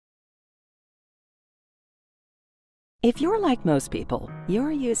If you're like most people,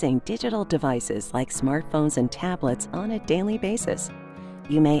 you're using digital devices like smartphones and tablets on a daily basis.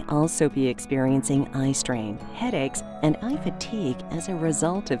 You may also be experiencing eye strain, headaches, and eye fatigue as a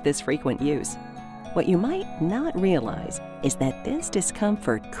result of this frequent use. What you might not realize is that this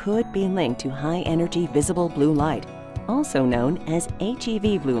discomfort could be linked to high-energy visible blue light, also known as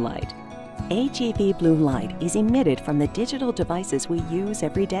HEV blue light. HEV blue light is emitted from the digital devices we use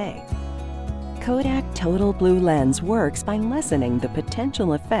every day. KODAK Total Blue Lens works by lessening the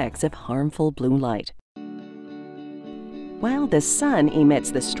potential effects of harmful blue light. While the sun emits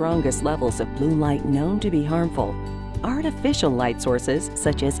the strongest levels of blue light known to be harmful, artificial light sources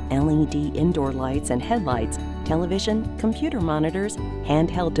such as LED indoor lights and headlights, television, computer monitors,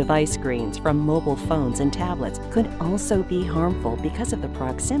 handheld device screens from mobile phones and tablets could also be harmful because of the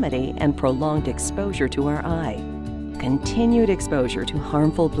proximity and prolonged exposure to our eye. Continued exposure to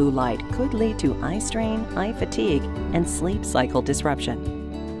harmful blue light could lead to eye strain, eye fatigue, and sleep cycle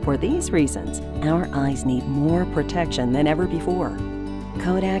disruption. For these reasons, our eyes need more protection than ever before.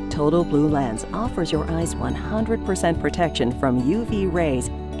 KODAK Total Blue Lens offers your eyes 100% protection from UV rays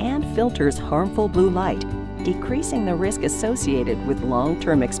and filters harmful blue light, decreasing the risk associated with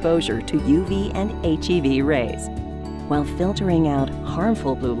long-term exposure to UV and HEV rays. While filtering out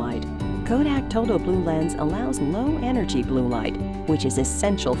harmful blue light, KODAK Total Blue Lens allows low-energy blue light, which is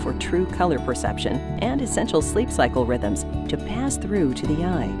essential for true color perception and essential sleep cycle rhythms, to pass through to the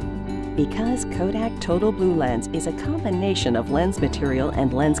eye. Because KODAK Total Blue Lens is a combination of lens material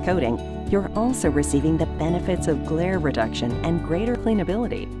and lens coating, you're also receiving the benefits of glare reduction and greater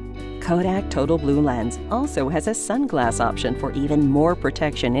cleanability. KODAK Total Blue Lens also has a sunglass option for even more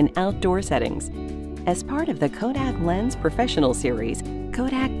protection in outdoor settings. As part of the KODAK Lens Professional Series,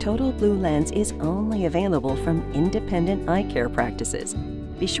 KODAK Total Blue Lens is only available from independent eye care practices.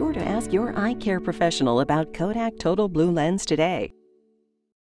 Be sure to ask your eye care professional about KODAK Total Blue Lens today.